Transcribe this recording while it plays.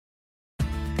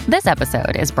This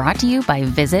episode is brought to you by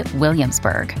Visit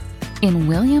Williamsburg. In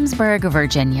Williamsburg,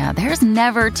 Virginia, there's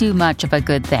never too much of a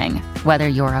good thing. Whether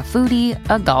you're a foodie,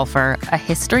 a golfer, a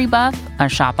history buff, a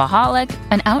shopaholic,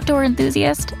 an outdoor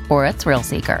enthusiast, or a thrill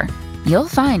seeker, you'll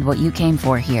find what you came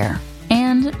for here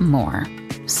and more.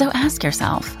 So ask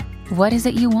yourself, what is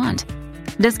it you want?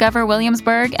 Discover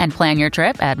Williamsburg and plan your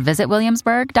trip at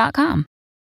visitwilliamsburg.com.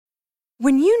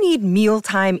 When you need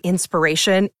mealtime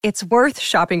inspiration, it's worth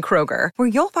shopping Kroger, where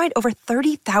you'll find over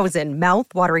 30,000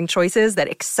 mouth-watering choices that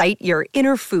excite your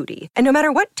inner foodie. And no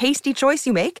matter what tasty choice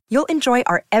you make, you'll enjoy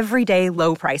our everyday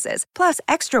low prices, plus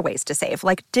extra ways to save,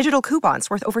 like digital coupons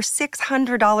worth over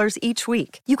 $600 each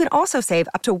week. You can also save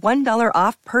up to $1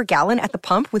 off per gallon at the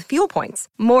pump with fuel points.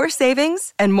 More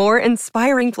savings and more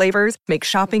inspiring flavors make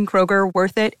shopping Kroger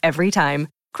worth it every time.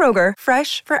 Kroger,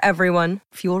 fresh for everyone.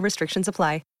 Fuel restrictions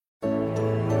apply.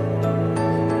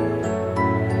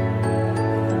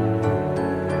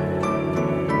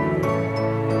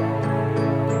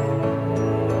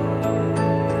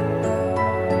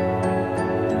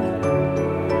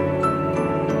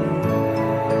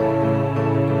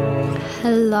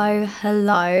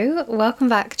 Hello. Welcome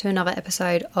back to another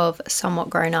episode of Somewhat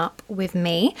Grown Up with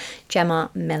me, Gemma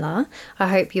Miller. I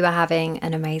hope you are having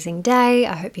an amazing day.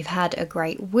 I hope you've had a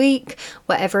great week.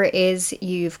 Whatever it is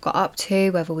you've got up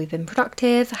to, whether we've been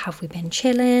productive, have we been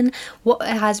chilling, what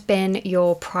has been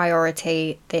your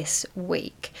priority this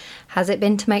week? Has it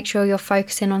been to make sure you're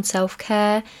focusing on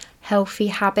self-care, healthy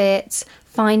habits,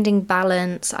 finding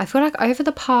balance? I feel like over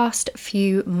the past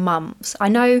few months, I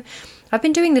know I've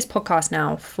been doing this podcast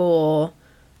now for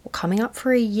coming up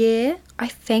for a year, I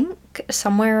think,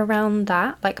 somewhere around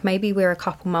that. Like maybe we're a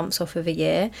couple months off of a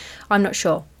year. I'm not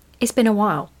sure. It's been a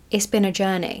while. It's been a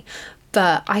journey.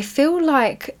 But I feel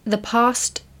like the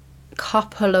past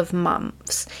couple of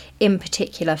months in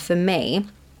particular for me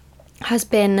has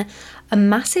been a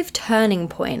massive turning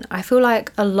point. I feel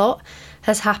like a lot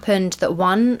has happened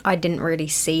that I didn't really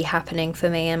see happening for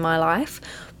me in my life,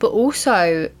 but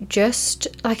also just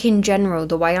like in general,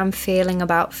 the way I'm feeling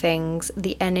about things,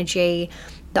 the energy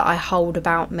that I hold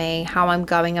about me, how I'm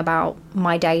going about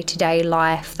my day-to-day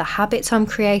life, the habits I'm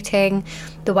creating,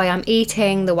 the way I'm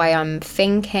eating, the way I'm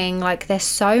thinking. Like there's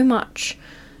so much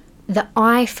that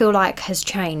I feel like has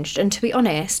changed. And to be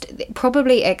honest,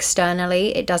 probably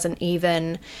externally, it doesn't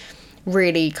even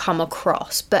really come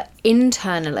across, but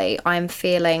internally I'm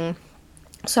feeling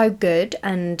so good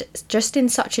and just in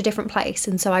such a different place.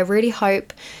 And so I really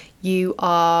hope you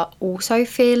are also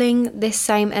feeling this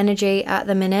same energy at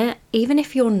the minute. Even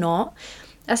if you're not,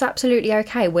 that's absolutely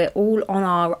okay. We're all on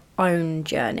our own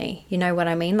journey, you know what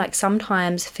I mean? Like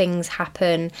sometimes things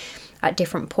happen at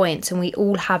different points and we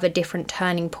all have a different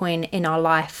turning point in our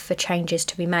life for changes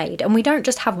to be made. And we don't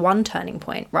just have one turning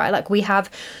point, right? Like we have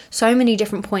so many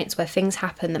different points where things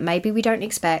happen that maybe we don't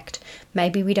expect,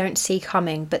 maybe we don't see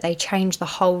coming, but they change the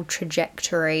whole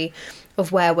trajectory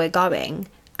of where we're going.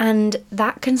 And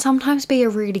that can sometimes be a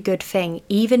really good thing,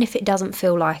 even if it doesn't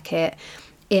feel like it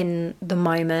in the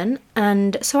moment.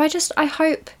 And so I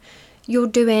hope you're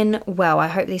doing well. I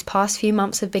hope these past few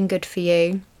months have been good for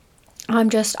you. I'm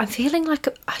feeling like,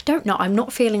 I'm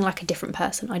not feeling like a different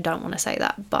person. I don't want to say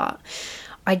that, but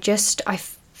I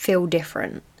feel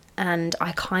different and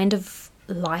I kind of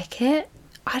like it.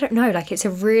 I don't know, like it's a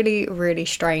really, really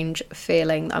strange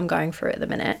feeling that I'm going through at the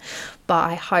minute, but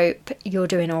I hope you're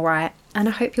doing all right. And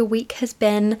I hope your week has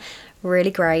been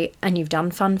really great and you've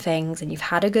done fun things and you've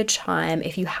had a good time.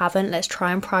 If you haven't, let's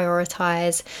try and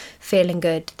prioritize feeling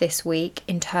good this week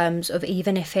in terms of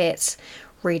even if it's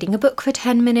reading a book for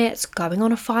 10 minutes, going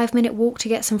on a 5-minute walk to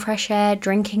get some fresh air,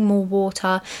 drinking more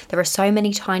water. There are so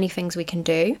many tiny things we can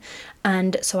do.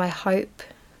 And so I hope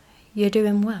you're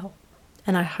doing well.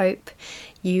 And I hope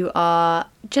you are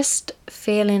just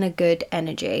feeling a good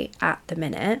energy at the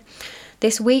minute.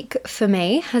 This week for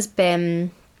me has been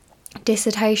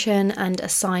dissertation and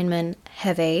assignment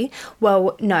heavy.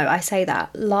 Well, no, I say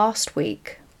that. Last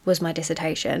week was my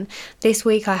dissertation. This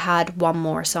week I had one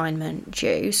more assignment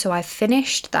due, so I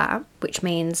finished that, which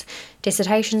means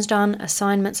dissertation's done,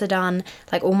 assignments are done,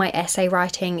 like all my essay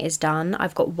writing is done.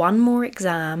 I've got one more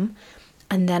exam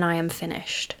and then I am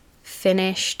finished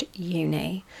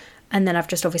uni, and then I've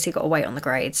just obviously got to wait on the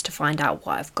grades to find out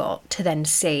what I've got to then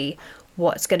see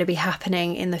what's going to be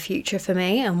happening in the future for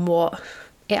me and what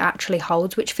it actually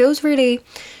holds, which feels really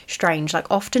strange.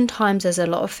 Like oftentimes there's a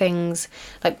lot of things,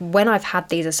 like when I've had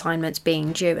these assignments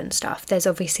being due and stuff, there's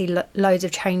obviously loads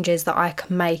of changes that I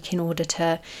can make in order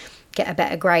to get a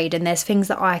better grade, and there's things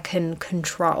that I can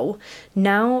control.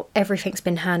 Now everything's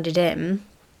been handed in,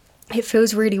 it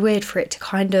feels really weird for it to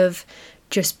kind of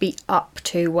just be up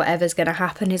to whatever's going to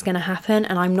happen is going to happen,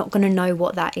 and I'm not going to know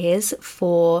what that is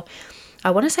for,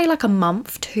 I want to say like a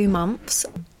month, 2 months,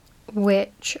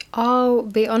 which I'll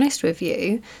be honest with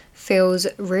you, feels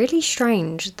really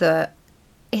strange that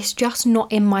it's just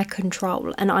not in my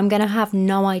control and I'm going to have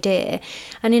no idea.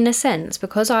 And in a sense,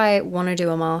 because I want to do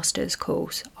a master's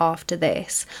course after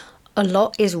this, a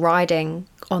lot is riding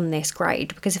on this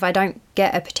grade, because if I don't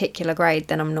get a particular grade,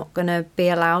 then I'm not going to be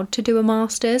allowed to do a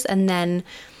master's, and then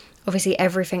obviously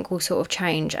everything will sort of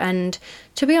change. And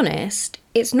to be honest,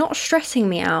 it's not stressing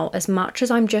me out as much as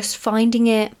I'm just finding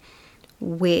it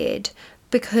weird,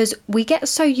 because we get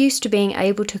so used to being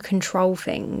able to control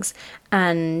things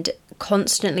and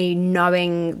constantly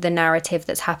knowing the narrative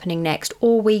that's happening next,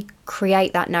 or we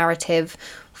create that narrative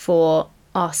for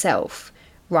ourselves,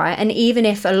 right? And even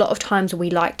if a lot of times we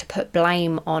like to put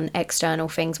blame on external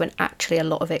things when actually a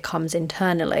lot of it comes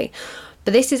internally,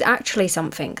 but this is actually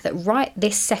something that right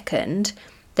this second,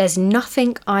 there's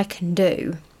nothing I can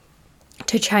do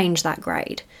to change that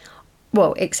grade.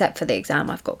 Well, except for the exam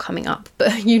I've got coming up,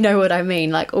 but you know what I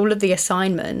mean. Like, all of the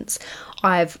assignments,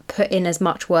 I've put in as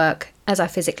much work as I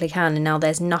physically can, and now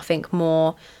there's nothing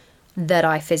more that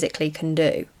I physically can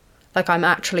do. Like, I'm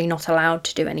actually not allowed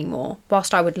to do any more.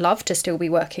 Whilst I would love to still be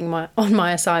working on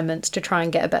my assignments to try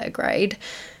and get a better grade,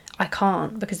 I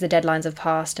can't, because the deadlines have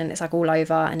passed and it's like all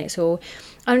over, and it's all,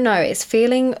 I don't know, it's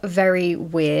feeling very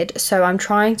weird. So I'm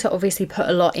trying to obviously put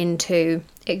a lot into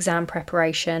exam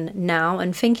preparation now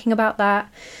and thinking about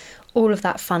that, all of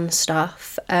that fun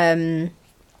stuff.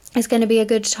 It's going to be a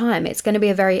good time. It's going to be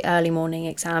a very early morning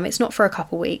exam. It's not for a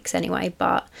couple weeks anyway,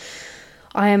 but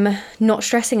I'm not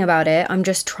stressing about it. I'm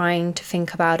just trying to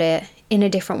think about it in a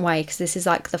different way, because this is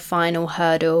like the final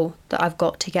hurdle that I've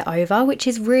got to get over, which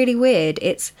is really weird.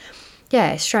 It's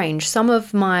strange. Some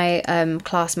of my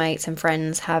classmates and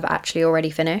friends have actually already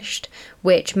finished,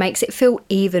 which makes it feel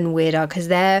even weirder, because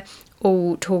they're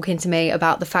all talking to me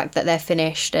about the fact that they're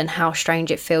finished and how strange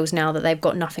it feels now that they've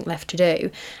got nothing left to do.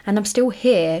 And I'm still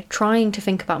here trying to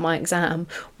think about my exam,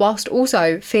 whilst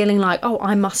also feeling like, oh,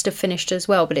 I must have finished as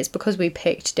well. But it's because we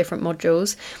picked different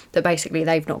modules that basically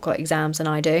they've not got exams and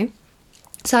I do.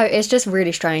 So it's just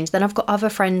really strange. Then I've got other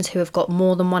friends who have got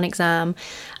more than one exam.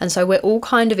 And so we're all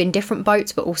kind of in different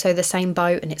boats, but also the same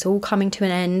boat, and it's all coming to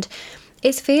an end.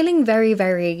 It's feeling very,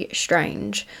 very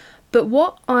strange. But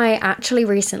what I actually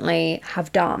recently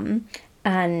have done,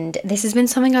 and this has been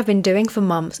something I've been doing for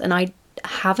months, and I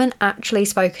haven't actually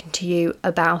spoken to you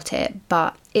about it,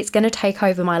 but it's going to take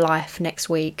over my life next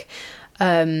week,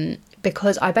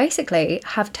 because I basically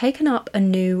have taken up a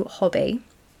new hobby,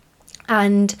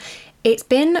 and it's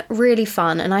been really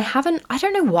fun. And I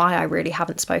don't know why I really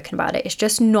haven't spoken about it. It's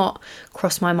just not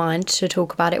crossed my mind to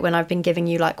talk about it when I've been giving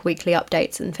you like weekly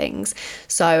updates and things.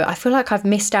 So I feel like I've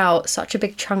missed out such a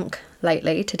big chunk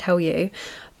lately to tell you.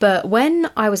 But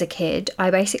when I was a kid, I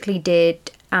basically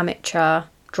did amateur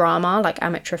drama, like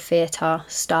amateur theatre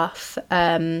stuff.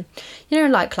 Like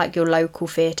your local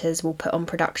theatres will put on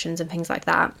productions and things like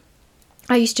that.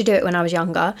 I used to do it when I was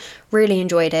younger, really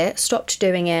enjoyed it, stopped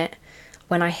doing it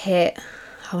when I hit,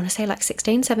 I want to say like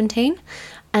 16, 17,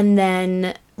 and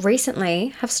then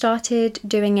recently have started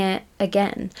doing it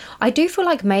again. I do feel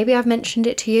like maybe I've mentioned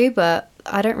it to you, but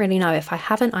I don't really know. If I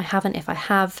haven't, I haven't. If I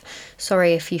have,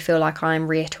 sorry if you feel like I'm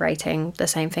reiterating the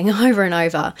same thing over and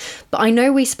over. But I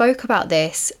know we spoke about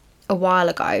this a while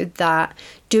ago, that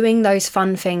doing those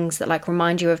fun things that like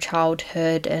remind you of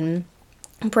childhood and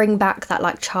bring back that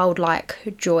like childlike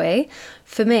joy.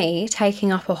 For me,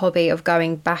 taking up a hobby of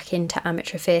going back into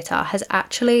amateur theatre has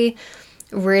actually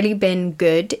really been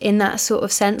good in that sort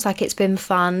of sense. Like, it's been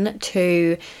fun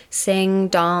to sing,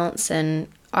 dance, and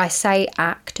I say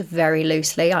act very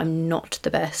loosely. I'm not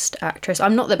the best actress.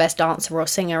 I'm not the best dancer or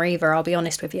singer either, I'll be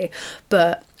honest with you.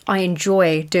 But I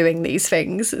enjoy doing these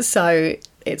things, so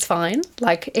it's fine.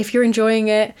 Like, if you're enjoying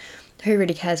it, who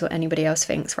really cares what anybody else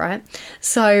thinks, right?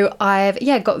 So I've,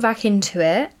 got back into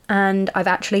it, and I've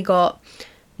actually got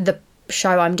the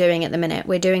show I'm doing at the minute.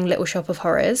 We're doing Little Shop of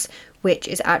Horrors, which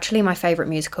is actually my favourite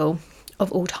musical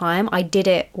of all time. I did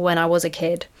it when I was a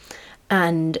kid,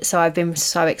 and so I've been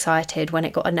so excited when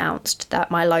it got announced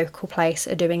that my local place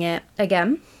are doing it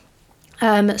again.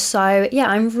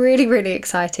 I'm really, really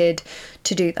excited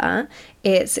to do that.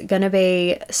 It's going to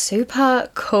be super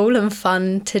cool and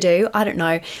fun to do. I don't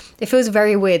know. It feels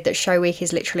very weird that show week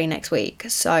is literally next week.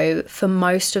 So for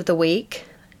most of the week,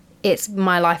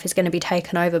 my life is going to be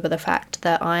taken over by the fact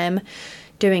that I am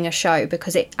doing a show,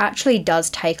 because it actually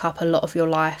does take up a lot of your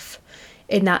life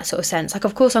in that sort of sense. Like,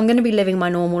 of course, I'm going to be living my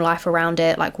normal life around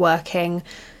it, like working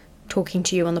talking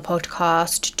to you on the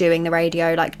podcast, doing the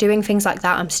radio, like doing things like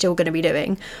that I'm still going to be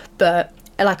doing. But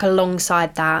like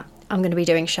alongside that, I'm going to be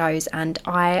doing shows, and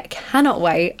I cannot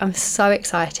wait. I'm so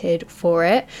excited for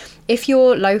it. If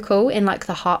you're local in like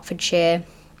the Hertfordshire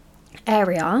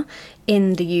area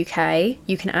in the UK,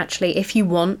 you can actually, if you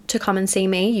want to come and see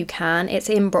me, you can. It's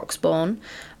in Broxbourne.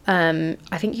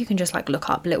 I think you can just like look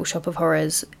up Little Shop of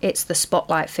Horrors. It's the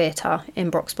Spotlight Theatre in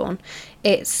Broxbourne.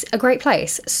 It's a great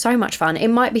place, so much fun. It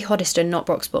might be Hoddesdon, not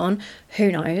Broxbourne,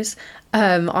 who knows.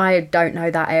 I don't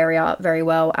know that area very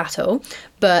well at all,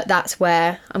 but that's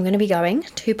where I'm going to be going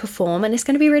to perform, and it's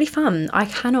going to be really fun. I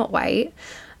cannot wait.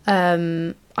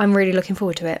 I'm really looking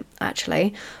forward to it,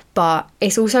 actually. But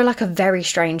it's also like a very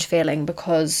strange feeling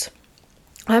because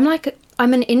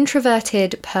I'm an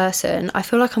introverted person. I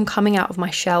feel like I'm coming out of my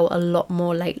shell a lot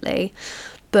more lately.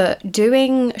 But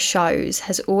doing shows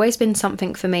has always been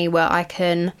something for me where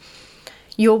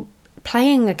you're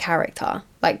playing a character.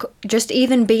 Like, just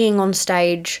even being on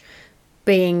stage,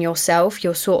 being yourself,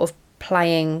 you're sort of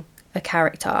playing a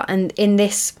character. And in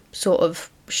this sort of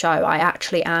show, I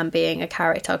actually am being a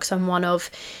character, because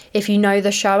if you know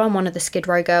the show, I'm one of the Skid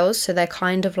Row girls. So they're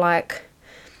kind of like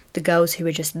the girls who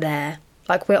are just there.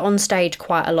 Like, we're on stage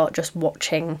quite a lot just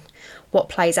watching what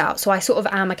plays out. So I sort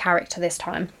of am a character this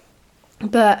time.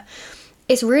 But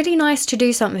it's really nice to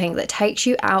do something that takes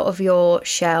you out of your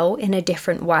shell in a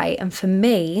different way. And for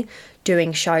me,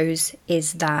 doing shows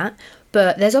is that.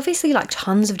 But there's obviously like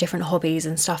tons of different hobbies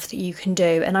and stuff that you can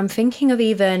do. And I'm thinking of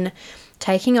even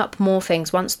taking up more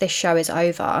things once this show is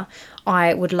over.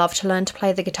 I would love to learn to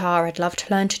play the guitar. I'd love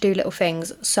to learn to do little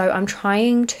things. So I'm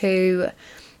trying to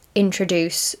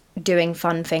introduce doing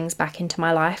fun things back into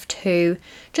my life, to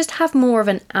just have more of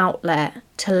an outlet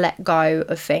to let go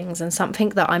of things, and something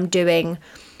that I'm doing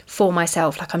for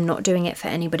myself. Like, I'm not doing it for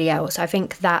anybody else. I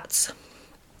think that's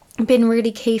been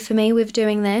really key for me with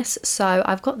doing this. So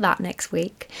I've got that next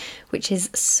week, which is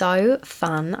so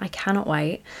fun. I cannot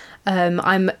wait.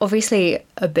 I'm obviously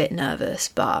a bit nervous,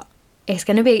 but it's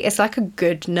like a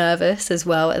good nervous as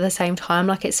well at the same time.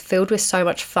 Like, it's filled with so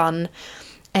much fun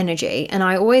energy. And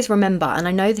I always remember, and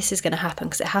I know this is going to happen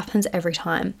because it happens every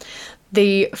time,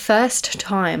 the first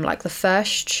time, like the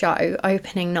first show,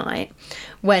 opening night,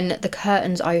 when the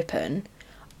curtains open,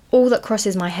 all that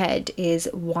crosses my head is,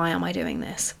 why am I doing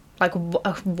this? Like,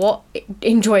 what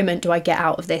enjoyment do I get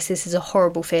out of this? This is a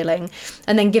horrible feeling.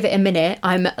 And then give it a minute,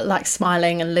 I'm like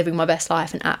smiling and living my best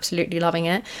life and absolutely loving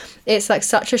it. It's like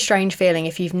such a strange feeling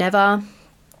if you've never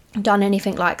done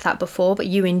anything like that before, but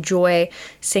you enjoy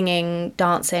singing,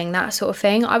 dancing, that sort of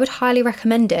thing. I would highly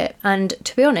recommend it. And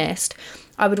to be honest,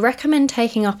 I would recommend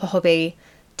taking up a hobby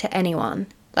to anyone.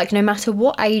 Like, no matter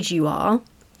what age you are,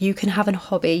 you can have a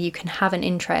hobby, you can have an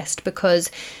interest,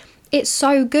 because it's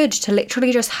so good to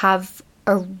literally just have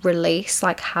a release,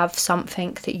 like have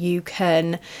something that you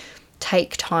can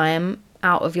take time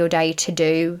out of your day to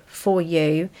do for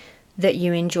you, that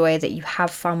you enjoy, that you have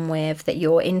fun with, that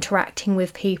you're interacting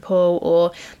with people,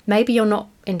 or maybe you're not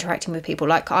interacting with people.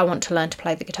 Like, I want to learn to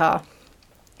play the guitar,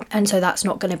 and so that's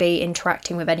not going to be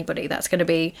interacting with anybody. That's going to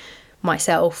be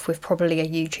myself with probably a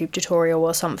YouTube tutorial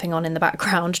or something on in the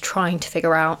background, trying to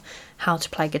figure out how to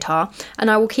play guitar.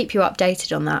 And I will keep you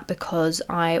updated on that, because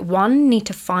I, one, need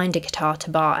to find a guitar to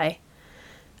buy,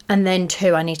 and then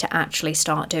two, I need to actually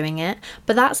start doing it.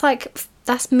 But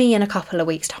that's me in a couple of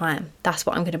weeks' time. That's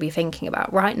what I'm going to be thinking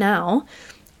about. Right now,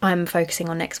 I'm focusing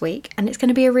on next week, and it's going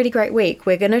to be a really great week.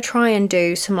 We're going to try and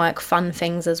do some like fun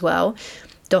things as well,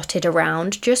 dotted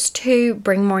around, just to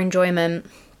bring more enjoyment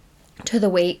to the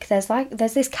week. There's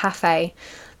this cafe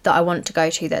that I want to go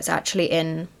to that's actually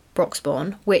in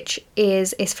Broxbourne, which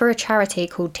is for a charity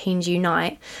called Teens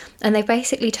Unite, and they've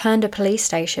basically turned a police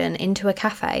station into a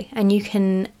cafe, and you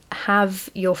can have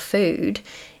your food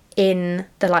in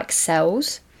the like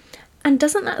cells. And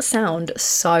doesn't that sound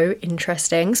so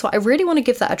interesting? So I really want to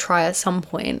give that a try at some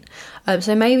point.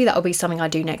 So maybe that'll be something I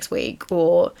do next week,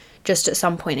 or just at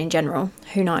some point in general,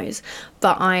 who knows.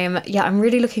 But I'm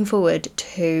really looking forward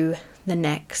to the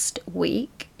next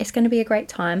week. It's going to be a great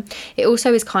time. It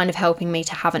also is kind of helping me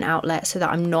to have an outlet so that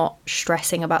I'm not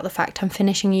stressing about the fact I'm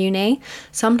finishing uni.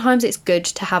 Sometimes it's good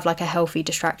to have like a healthy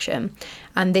distraction,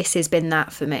 and this has been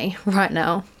that for me right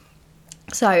now.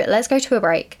 So let's go to a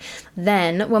break.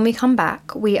 Then when we come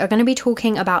back, we are going to be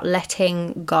talking about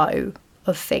letting go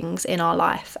of things in our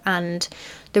life and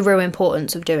the real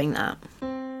importance of doing that.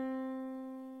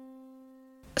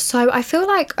 So I feel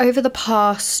like over the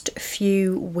past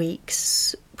few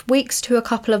weeks to a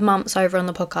couple of months over on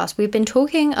the podcast, we've been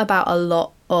talking about a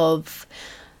lot of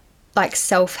like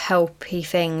self-helpy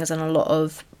things and a lot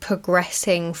of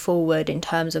progressing forward in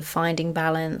terms of finding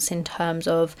balance, in terms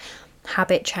of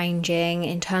habit changing,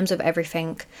 in terms of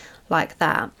everything like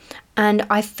that. And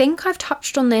I think I've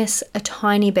touched on this a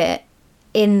tiny bit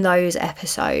in those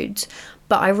episodes,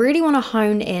 but I really want to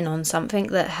hone in on something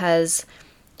that has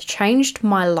changed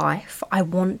my life. I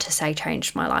want to say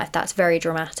changed my life. That's very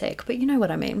dramatic, but you know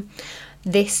what I mean.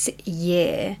 This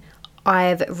year,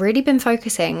 I've really been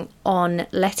focusing on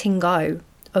letting go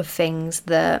of things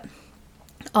that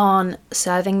aren't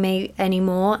serving me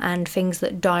anymore and things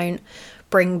that don't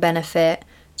bring benefit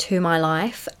to my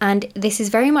life. And this is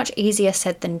very much easier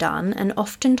said than done. And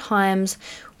oftentimes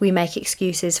we make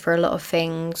excuses for a lot of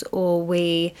things, or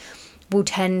we will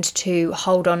tend to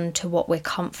hold on to what we're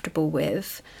comfortable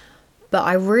with. But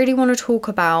I really want to talk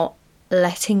about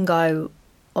letting go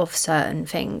of certain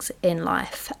things in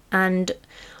life. And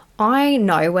I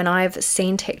know when I've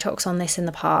seen TikToks on this in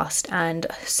the past and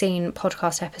seen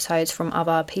podcast episodes from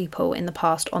other people in the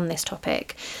past on this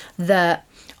topic, that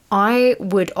I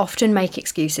would often make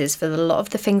excuses for a lot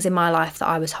of the things in my life that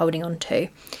I was holding on to.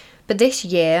 But this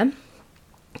year,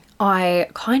 I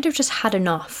kind of just had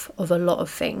enough of a lot of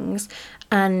things,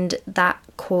 and that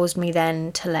caused me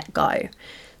then to let go.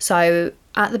 So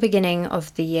at the beginning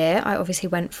of the year, I obviously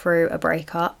went through a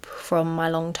breakup from my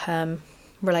long-term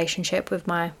relationship with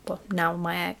my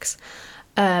ex.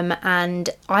 And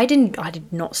I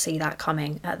did not see that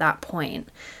coming at that point.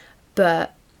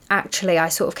 But actually, I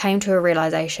sort of came to a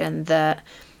realization that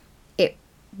it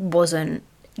wasn't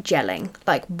gelling.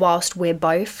 Like, whilst we're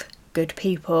both good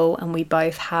people and we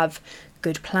both have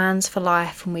good plans for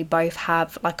life and we both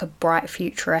have like a bright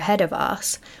future ahead of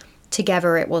us,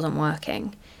 together it wasn't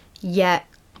working. Yet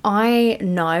I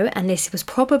know, and this was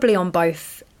probably on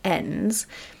both ends,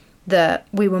 that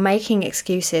we were making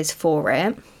excuses for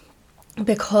it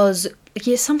because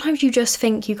sometimes you just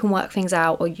think you can work things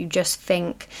out, or you just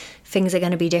think things are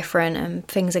going to be different and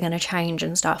things are going to change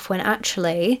and stuff, when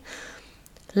actually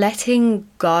letting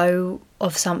go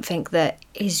of something that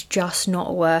is just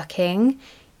not working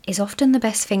is often the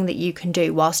best thing that you can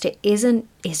do. Whilst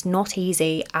it's not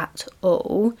easy at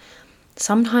all,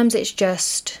 sometimes it's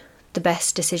just the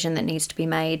best decision that needs to be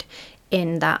made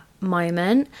in that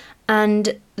moment.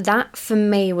 And that for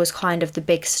me was kind of the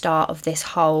big start of this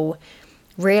whole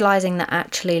realizing that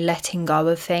actually letting go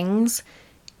of things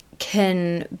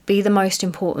can be the most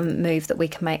important move that we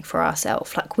can make for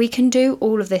ourselves. Like, we can do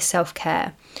all of this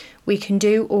self-care, we can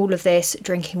do all of this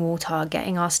drinking water,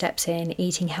 getting our steps in,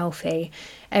 eating healthy,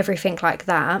 everything like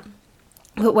that.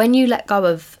 But when you let go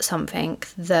of something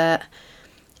that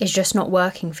is just not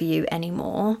working for you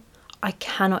anymore, I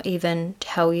cannot even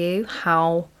tell you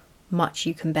how much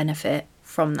you can benefit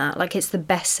from that. Like, it's the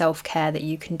best self-care that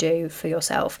you can do for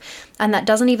yourself. And that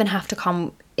doesn't even have to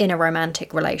come in a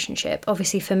romantic relationship.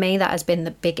 Obviously, for me, that has been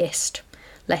the biggest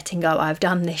letting go I've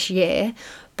done this year.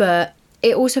 But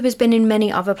it also has been in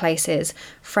many other places,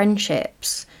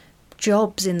 friendships,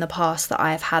 jobs in the past that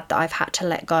I've had to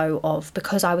let go of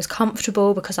because I was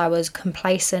comfortable, because I was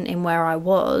complacent in where I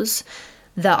was,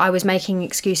 that I was making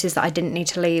excuses that I didn't need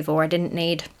to leave, or I didn't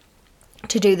need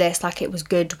to do this, like it was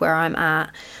good where I'm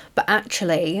at. But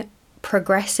actually,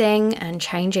 progressing and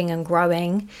changing and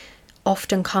growing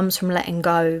often comes from letting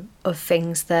go of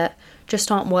things that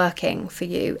just aren't working for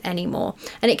you anymore.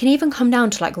 And it can even come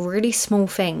down to like really small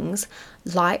things,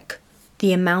 like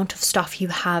the amount of stuff you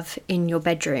have in your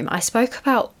bedroom. I spoke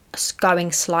about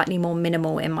going slightly more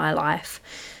minimal in my life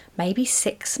maybe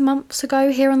 6 months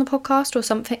ago here on the podcast or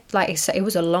something. Like, it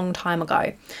was a long time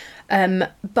ago.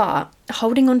 But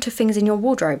holding on to things in your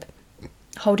wardrobe,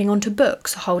 holding on to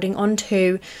books, holding on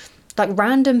to like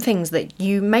random things that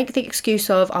you make the excuse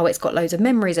of, oh, it's got loads of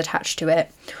memories attached to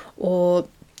it, or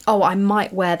oh, I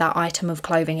might wear that item of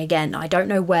clothing again. I don't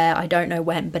know where, I don't know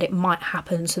when, but it might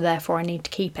happen, so therefore I need to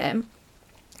keep it.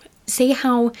 See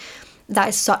how that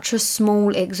is such a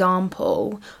small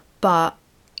example, but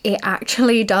it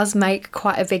actually does make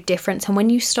quite a big difference. And when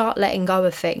you start letting go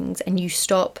of things and you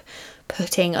stop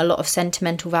putting a lot of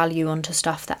sentimental value onto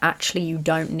stuff that actually you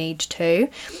don't need to,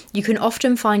 you can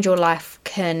often find your life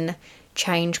can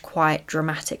change quite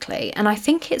dramatically. And I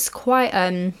think it's quite,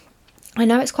 I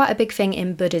know it's quite a big thing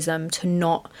in Buddhism to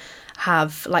not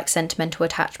have like sentimental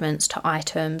attachments to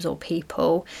items or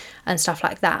people and stuff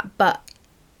like that. But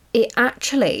it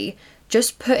actually,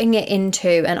 just putting it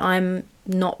into, and I'm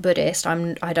not Buddhist,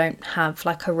 I don't have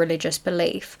like a religious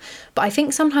belief, but I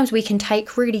think sometimes we can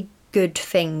take really good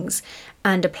things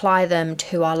and apply them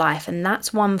to our life. And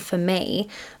that's one for me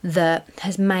that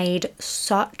has made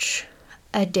such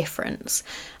a difference.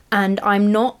 And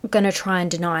I'm not going to try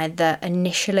and deny that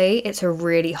initially it's a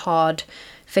really hard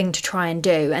thing to try and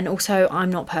do. And also, I'm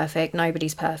not perfect,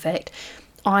 nobody's perfect.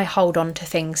 I hold on to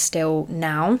things still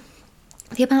now.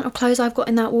 The amount of clothes I've got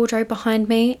in that wardrobe behind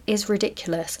me is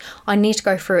ridiculous. I need to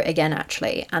go through it again,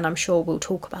 actually, and I'm sure we'll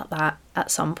talk about that at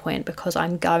some point, because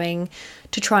I'm going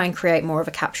to try and create more of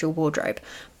a capsule wardrobe.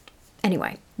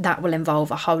 Anyway, that will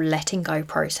involve a whole letting go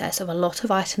process of a lot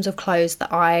of items of clothes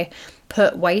that I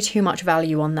put way too much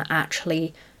value on that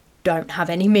actually don't have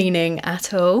any meaning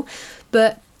at all.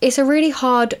 But it's a really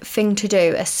hard thing to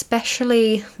do,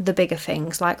 especially the bigger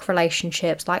things like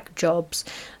relationships, like jobs,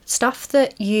 stuff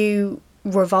that you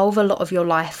revolve a lot of your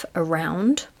life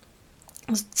around.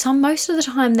 Most of the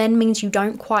time then means you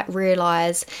don't quite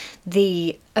realise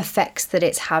the effects that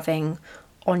it's having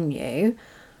on you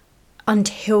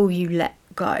until you let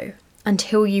go,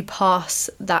 until you pass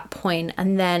that point,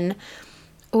 and then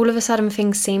all of a sudden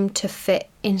things seem to fit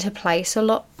into place a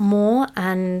lot more,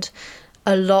 and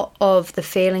a lot of the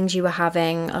feelings you were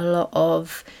having, a lot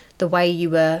of the way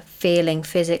you were feeling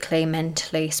physically,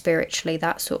 mentally, spiritually,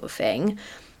 that sort of thing,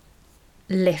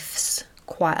 lifts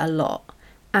quite a lot.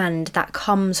 And that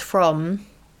comes from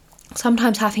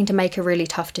sometimes having to make a really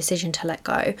tough decision to let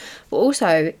go, but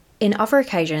also in other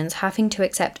occasions having to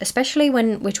accept, especially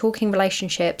when we're talking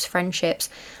relationships, friendships,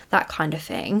 that kind of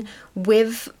thing,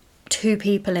 with two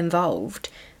people involved.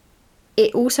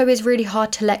 It also is really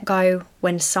hard to let go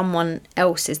when someone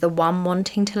else is the one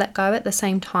wanting to let go at the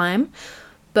same time.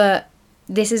 But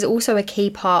this is also a key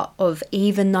part of,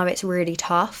 even though it's really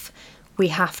tough, we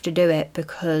have to do it,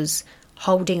 because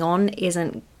holding on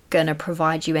isn't going to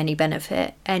provide you any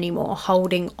benefit anymore.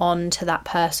 Holding on to that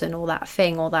person or that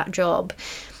thing or that job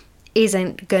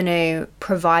isn't going to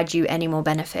provide you any more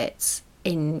benefits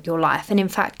in your life. And in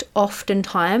fact,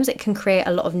 oftentimes it can create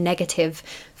a lot of negative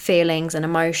feelings and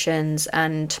emotions,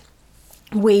 and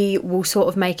we will sort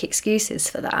of make excuses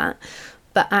for that.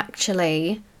 But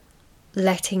actually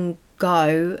letting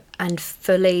go and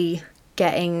fully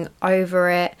getting over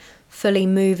it, fully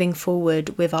moving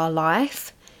forward with our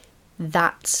life,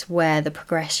 that's where the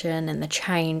progression and the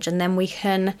change, and then we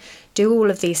can do all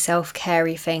of these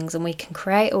self-care-y things, and we can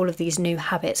create all of these new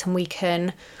habits, and we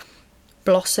can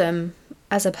blossom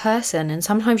as a person. And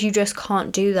sometimes you just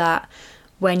can't do that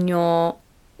when you're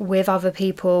with other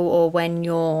people, or when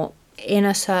you're in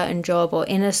a certain job or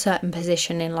in a certain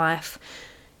position in life.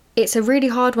 It's a really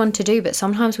hard one to do, but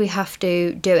sometimes we have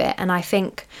to do it. And I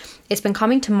think it's been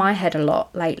coming to my head a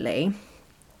lot lately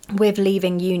with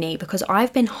leaving uni, because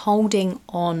I've been holding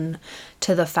on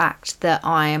to the fact that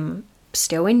I'm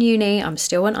still in uni, I'm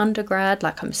still an undergrad,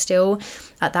 like I'm still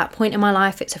at that point in my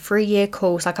life. It's a 3-year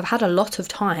course. Like I've had a lot of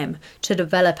time to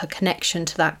develop a connection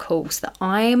to that course that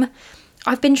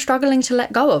I've been struggling to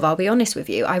let go of, I'll be honest with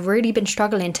you. I've really been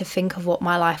struggling to think of what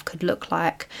my life could look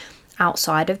like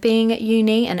outside of being at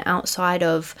uni and outside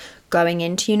of going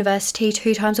into university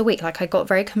 2 times a week. Like I got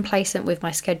very complacent with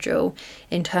my schedule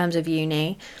in terms of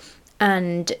uni,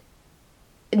 and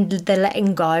the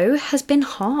letting go has been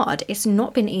hard. It's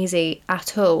not been easy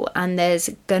at all. And there's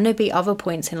going to be other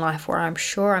points in life where I'm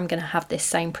sure I'm going to have this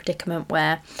same predicament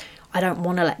where I don't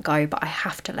want to let go, but I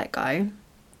have to let go.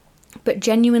 But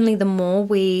genuinely, the more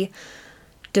we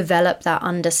develop that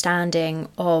understanding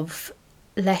of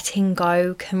letting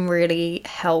go can really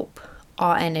help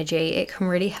our energy. It can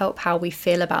really help how we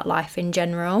feel about life in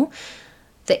general.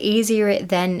 The easier it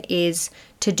then is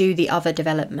to do the other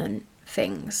development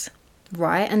things,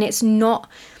 right? And it's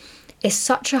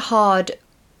such a hard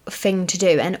thing to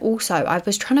do. And also, I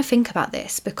was trying to think about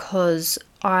this, because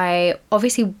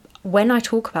when I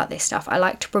talk about this stuff, I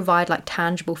like to provide like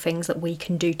tangible things that we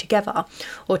can do together,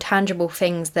 or tangible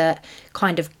things that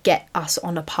kind of get us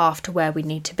on a path to where we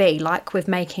need to be. Like with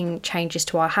making changes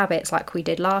to our habits, like we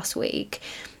did last week,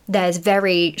 there's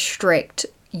very strict,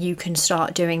 you can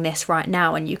start doing this right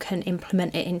now and you can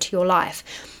implement it into your life.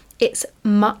 It's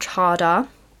much harder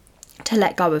to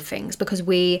let go of things, because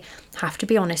we have to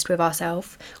be honest with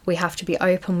ourselves, we have to be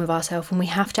open with ourselves, and we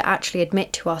have to actually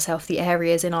admit to ourselves the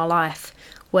areas in our life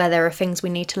where there are things we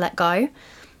need to let go.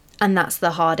 And that's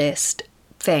the hardest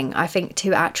thing, I think,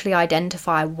 to actually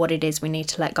identify what it is we need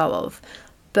to let go of.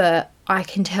 But I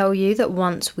can tell you that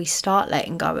once we start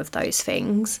letting go of those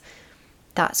things,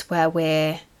 that's where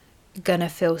we're gonna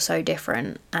feel so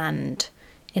different, and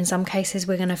in some cases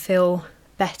we're gonna feel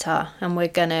better, and we're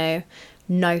gonna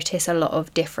notice a lot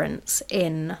of difference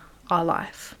in our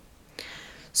life.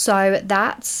 So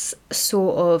that's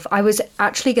I was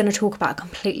actually going to talk about a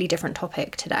completely different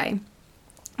topic today,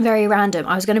 very random.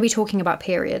 I was going to be talking about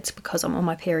periods because I'm on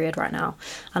my period right now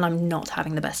and I'm not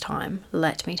having the best time,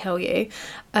 let me tell you.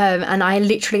 And I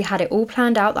literally had it all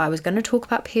planned out that I was going to talk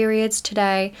about periods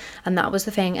today, and that was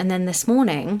the thing. And then this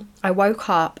morning I woke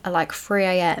up at like 3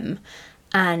 a.m.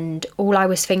 and all I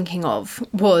was thinking of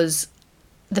was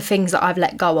the things that I've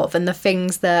let go of and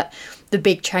the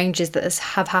big changes that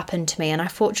have happened to me. And I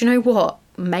thought, you know what,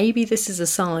 maybe this is a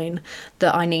sign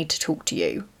that I need to talk to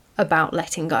you about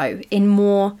letting go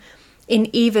in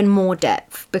even more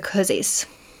depth, because it's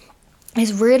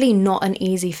really not an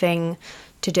easy thing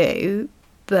to do,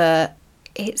 but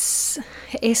it's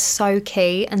so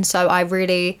key. And so I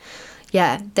really,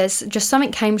 there's just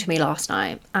something came to me last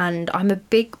night, and I'm a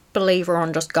big believer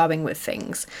on just going with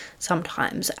things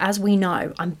sometimes. As we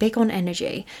know, I'm big on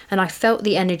energy, and I felt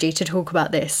the energy to talk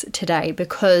about this today,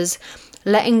 because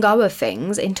letting go of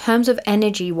things in terms of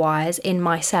energy wise in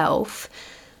myself,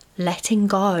 letting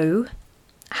go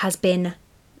has been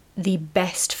the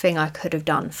best thing I could have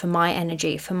done for my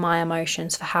energy, for my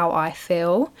emotions, for how I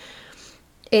feel.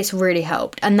 It's really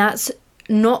helped. And that's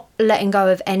not letting go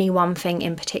of any one thing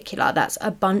in particular. That's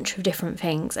a bunch of different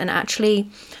things. And actually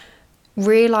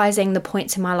realizing the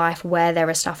points in my life where there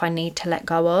is stuff I need to let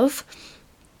go of,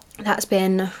 that's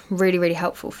been really, really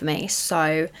helpful for me.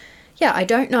 So yeah, I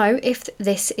don't know if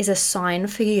this is a sign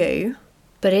for you,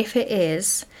 but if it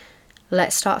is,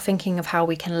 let's start thinking of how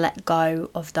we can let go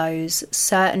of those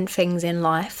certain things in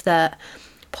life that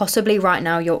possibly right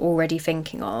now you're already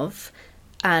thinking of.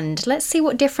 And let's see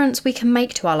what difference we can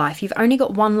make to our life. You've only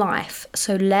got one life,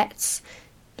 so let's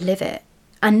live it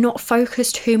and not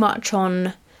focus too much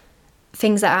on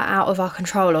things that are out of our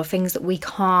control or things that we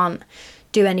can't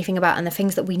do anything about, and the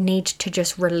things that we need to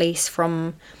just release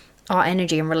from our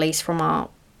energy and release from our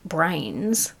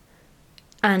brains,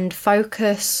 and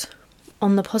focus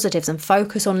on the positives and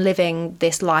focus on living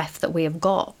this life that we have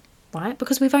got, right?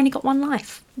 Because we've only got one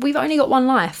life.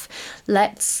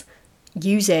 Let's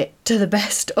use it to the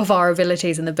best of our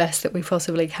abilities and the best that we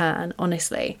possibly can.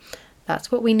 Honestly,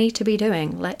 that's what we need to be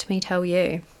doing, let me tell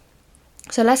you.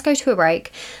 So let's go to a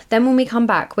break. Then when we come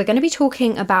back, we're going to be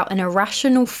talking about an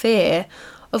irrational fear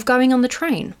of going on the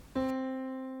train.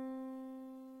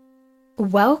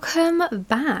 Welcome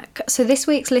back. So this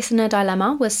week's listener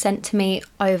dilemma was sent to me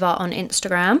over on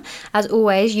Instagram. As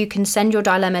always, you can send your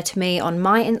dilemma to me on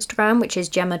my Instagram, which is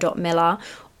gemma.miller,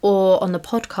 or on the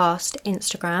podcast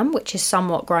Instagram, which is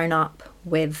Somewhat Grown Up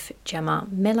with Gemma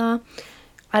Miller.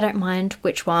 I don't mind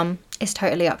which one. It's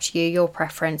totally up to you, your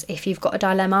preference. If you've got a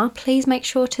dilemma, please make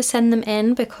sure to send them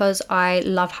in, because I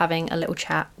love having a little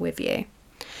chat with you.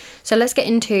 So let's get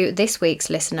into this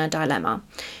week's listener dilemma.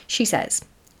 She says,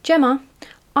 Gemma,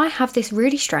 I have this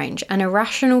really strange and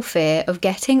irrational fear of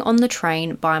getting on the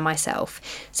train by myself.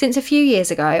 Since a few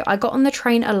years ago, I got on the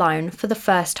train alone for the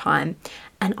first time,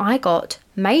 and I got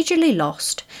majorly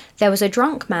lost. There was a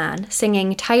drunk man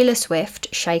singing Taylor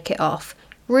Swift, Shake It Off,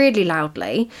 really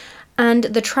loudly, and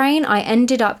the train I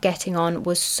ended up getting on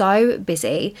was so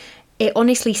busy, it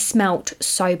honestly smelt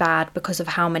so bad because of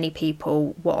how many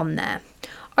people were on there.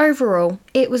 Overall,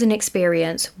 it was an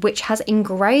experience which has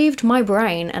engraved my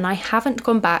brain, and I haven't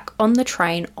gone back on the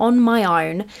train on my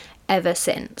own ever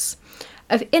since.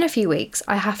 In a few weeks,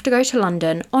 I have to go to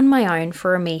London on my own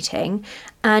for a meeting,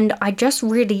 and I just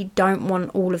really don't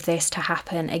want all of this to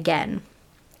happen again.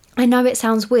 I know it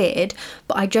sounds weird,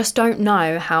 but I just don't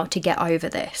know how to get over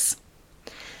this.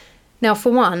 Now,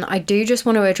 for one, I do just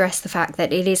want to address the fact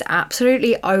that it is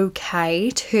absolutely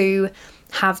okay to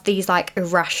have these like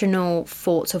irrational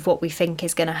thoughts of what we think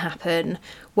is going to happen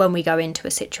when we go into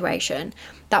a situation.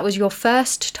 That was your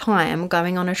first time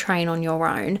going on a train on your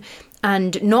own,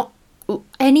 and not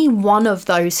any one of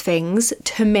those things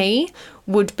to me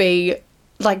would be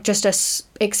like just a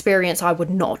experience I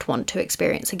would not want to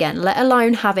experience again, let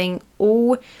alone having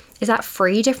is that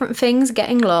 3 different things: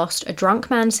 getting lost, a drunk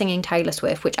man singing Taylor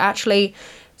Swift, which actually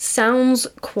sounds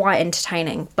quite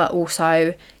entertaining but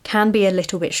also can be a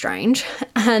little bit strange,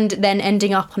 and then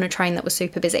ending up on a train that was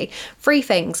super busy. 3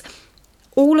 things.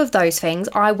 All of those things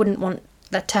I wouldn't want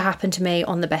that to happen to me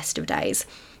on the best of days.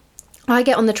 I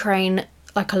get on the train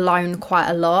like alone quite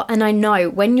a lot, and I know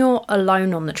when you're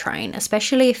alone on the train,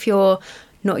 especially if you're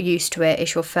not used to it,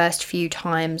 it's your first few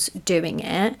times doing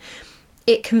it,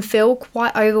 it can feel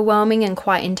quite overwhelming and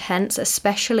quite intense,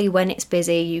 especially when it's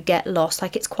busy, you get lost.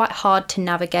 Like, it's quite hard to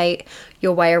navigate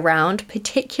your way around,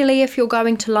 particularly if you're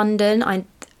going to London.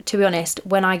 To be honest,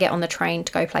 when I get on the train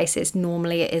to go places,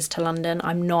 normally it is to London.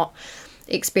 I'm not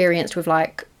experienced with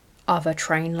like other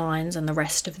train lines and the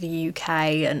rest of the UK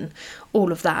and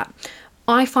all of that.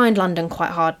 I find London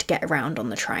quite hard to get around on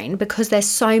the train because there's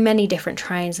so many different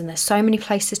trains and there's so many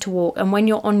places to walk. And when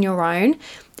you're on your own,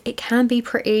 it can be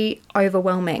pretty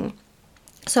overwhelming.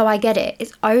 So I get it.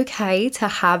 It's okay to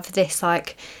have this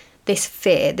this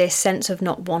fear, this sense of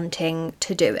not wanting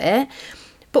to do it.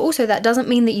 But also that doesn't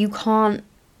mean that you can't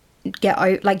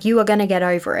you are going to get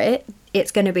over it.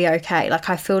 It's going to be okay.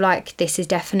 I feel like this is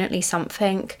definitely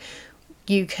something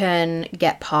you can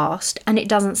get past, and it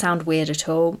doesn't sound weird at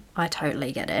all. I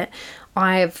totally get it.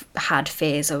 I've had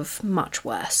fears of much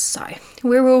worse, so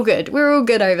we're all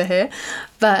good over here.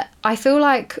 But I feel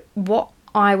like what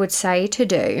I would say to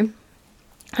do,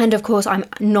 and of course I'm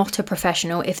not a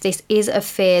professional, if this is a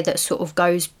fear that sort of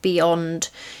goes beyond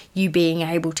you being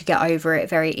able to get over it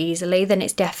very easily, then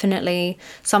it's definitely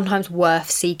sometimes worth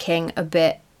seeking a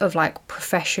bit of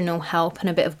professional help and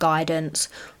a bit of guidance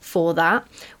for that,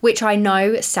 which I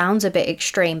know sounds a bit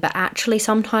extreme, but actually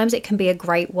sometimes it can be a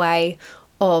great way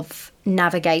of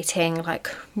navigating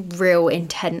real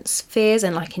intense fears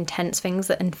and intense things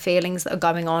and feelings that are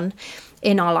going on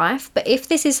in our life. But if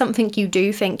this is something you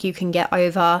do think you can get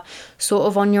over sort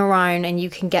of on your own and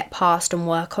you can get past and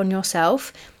work on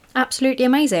yourself, absolutely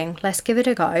amazing. Let's give it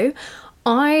a go.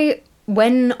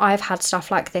 When I've had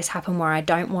stuff like this happen where I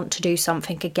don't want to do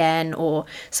something again or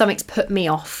something's put me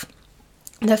off,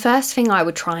 the first thing I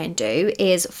would try and do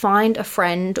is find a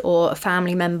friend or a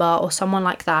family member or someone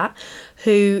like that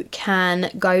who can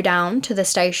go down to the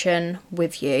station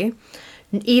with you.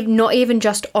 Not even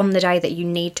just on the day that you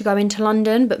need to go into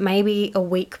London, but maybe a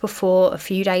week before, a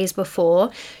few days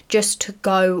before, just to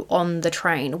go on the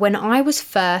train. When I was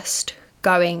first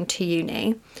going to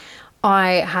uni,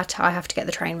 I have to get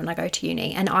the train when I go to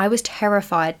uni, and I was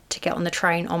terrified to get on the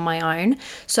train on my own.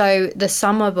 So the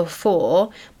summer before,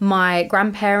 my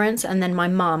grandparents and then my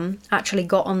mum actually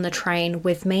got on the train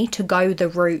with me to go the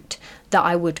route that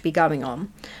I would be going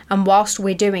on. And whilst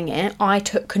we're doing it, I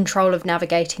took control of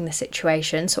navigating the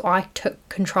situation. So I took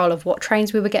control of what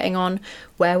trains we were getting on,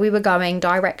 where we were going,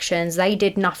 directions. They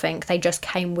did nothing. They just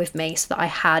came with me so that I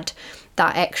had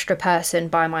that extra person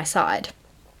by my side.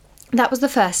 That was the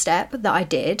first step that I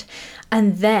did,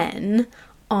 and then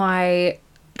I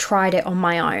tried it on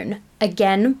my own.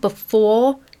 Again,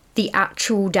 before the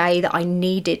actual day that I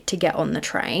needed to get on the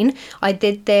train. I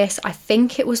did this, I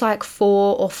think it was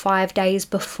 4 or 5 days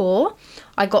before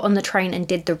I got on the train and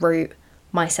did the route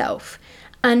myself.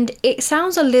 And it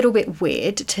sounds a little bit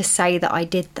weird to say that I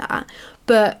did that,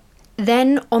 but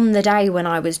then on the day when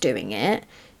I was doing it,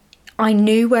 I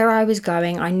knew where I was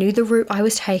going, I knew the route I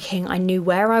was taking, I knew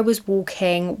where I was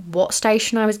walking, what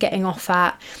station I was getting off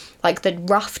at, the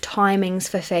rough timings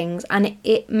for things, and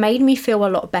it made me feel a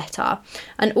lot better.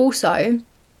 And also,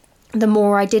 the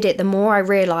more I did it, the more I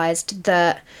realised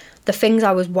that the things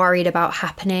I was worried about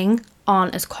happening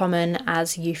aren't as common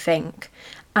as you think.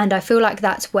 And I feel like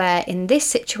that's where, in this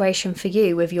situation for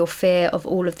you, with your fear of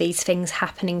all of these things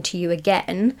happening to you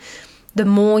again, the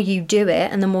more you do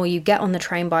it and the more you get on the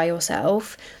train by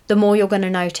yourself, the more you're going to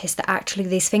notice that actually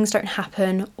these things don't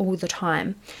happen all the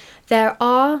time. There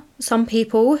are some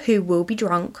people who will be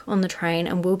drunk on the train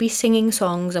and will be singing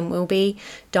songs and will be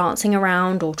dancing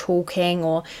around or talking,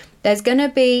 or there's going to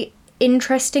be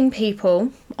interesting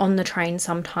people on the train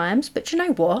sometimes, but you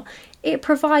know what? It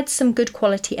provides some good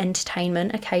quality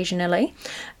entertainment occasionally,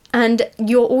 and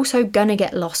you're also going to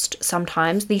get lost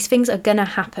sometimes. These things are going to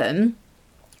happen.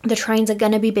 The trains are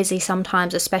going to be busy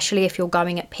sometimes, especially if you're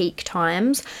going at peak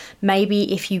times.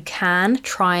 Maybe if you can,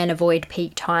 try and avoid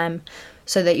peak time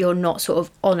so that you're not sort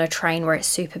of on a train where it's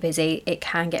super busy. It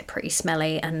can get pretty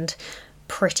smelly and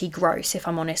pretty gross, if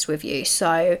I'm honest with you.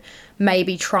 So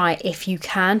maybe try, if you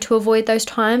can, to avoid those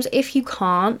times. If you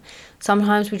can't,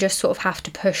 sometimes we just sort of have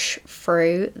to push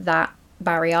through that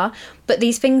barrier. But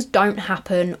these things don't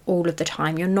happen all of the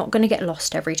time. You're not going to get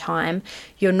lost every time.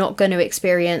 You're not going to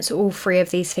experience all three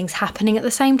of these things happening at the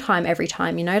same time every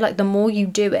time, you know? The more you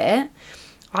do it,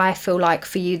 I feel like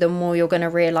for you, the more you're going to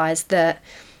realise that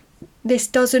this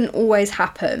doesn't always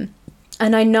happen.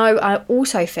 And I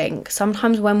also think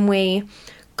sometimes when we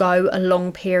go a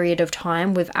long period of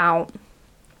time without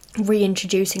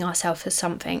reintroducing ourselves as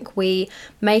something, we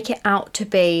make it out to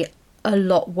be a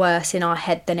lot worse in our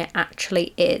head than it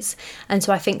actually is. And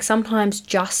so I think sometimes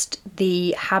just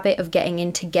the habit of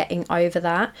getting over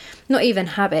that, not even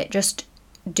habit, just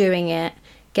doing it,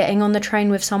 getting on the train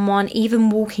with someone,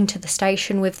 even walking to the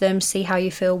station with them, see how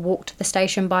you feel, walk to the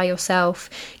station by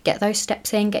yourself, get those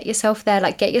steps in, get yourself there,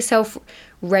 get yourself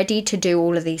ready to do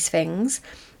all of these things,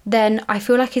 then I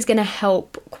feel like it's going to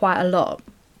help quite a lot.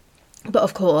 But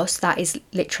of course, that is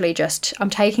literally just,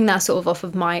 I'm taking that sort of off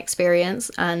of my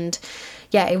experience, and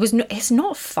yeah, it's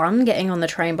not fun getting on the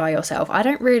train by yourself. I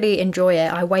don't really enjoy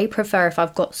it. I way prefer if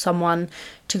I've got someone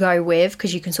to go with,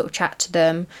 because you can sort of chat to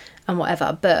them and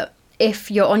whatever. But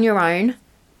if you're on your own,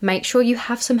 make sure you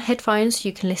have some headphones so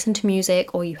you can listen to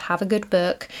music, or you have a good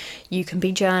book, you can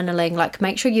be journaling. Like,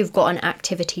 make sure you've got an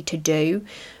activity to do,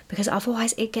 because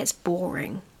otherwise it gets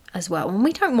boring as well. And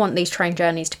we don't want these train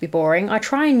journeys to be boring. I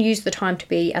try and use the time to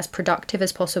be as productive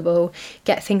as possible,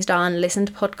 get things done, listen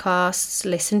to podcasts,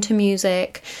 listen to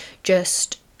music,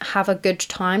 just have a good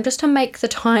time, just to make the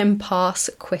time pass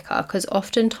quicker, because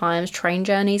oftentimes train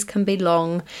journeys can be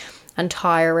long and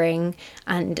tiring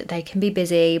and they can be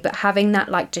busy, but having that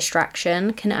like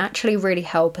distraction can actually really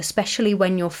help, especially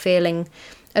when you're feeling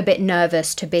a bit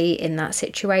nervous to be in that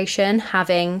situation.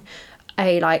 Having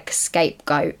a like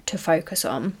scapegoat to focus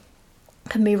on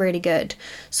can be really good.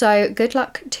 So good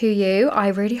luck to you. I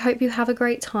really hope you have a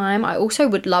great time. I also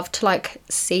would love to like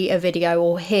see a video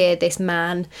or hear this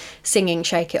man singing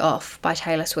Shake It Off by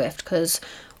Taylor Swift, because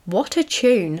what a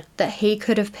tune that he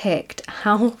could have picked.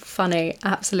 How funny.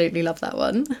 Absolutely love that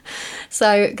one.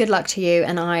 So good luck to you,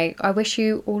 and I wish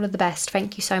you all of the best.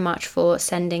 Thank you so much for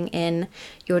sending in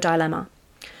your dilemma.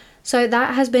 So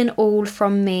that has been all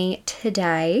from me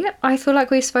today. I feel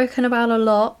like we've spoken about a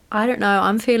lot. I don't know,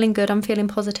 I'm feeling good, I'm feeling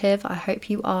positive. I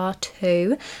hope you are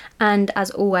too. And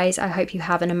as always, I hope you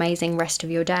have an amazing rest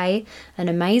of your day, an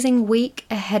amazing week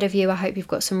ahead of you. I hope you've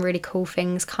got some really cool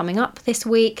things coming up this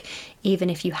week.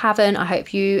 Even if you haven't, I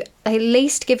hope you at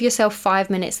least give yourself 5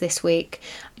 minutes this week.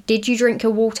 Did you drink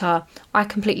your water? I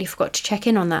completely forgot to check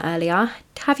in on that earlier.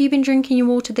 Have you been drinking your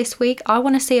water this week? I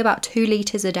want to see about 2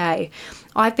 litres a day.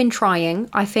 I've been trying.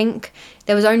 I think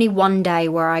there was only one day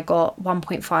where I got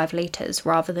 1.5 litres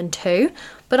rather than 2,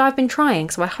 but I've been trying,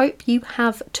 so I hope you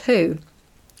have too.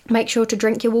 Make sure to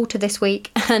drink your water this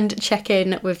week and check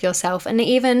in with yourself. And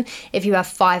even if you have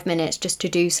 5 minutes just to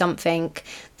do something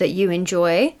that you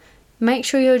enjoy, make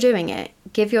sure you're doing it.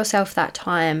 Give yourself that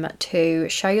time to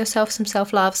show yourself some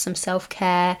self-love, some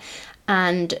self-care,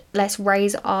 and let's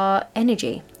raise our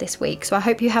energy this week. So I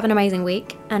hope you have an amazing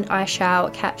week, and I shall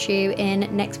catch you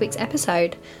in next week's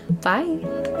episode.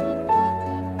 Bye.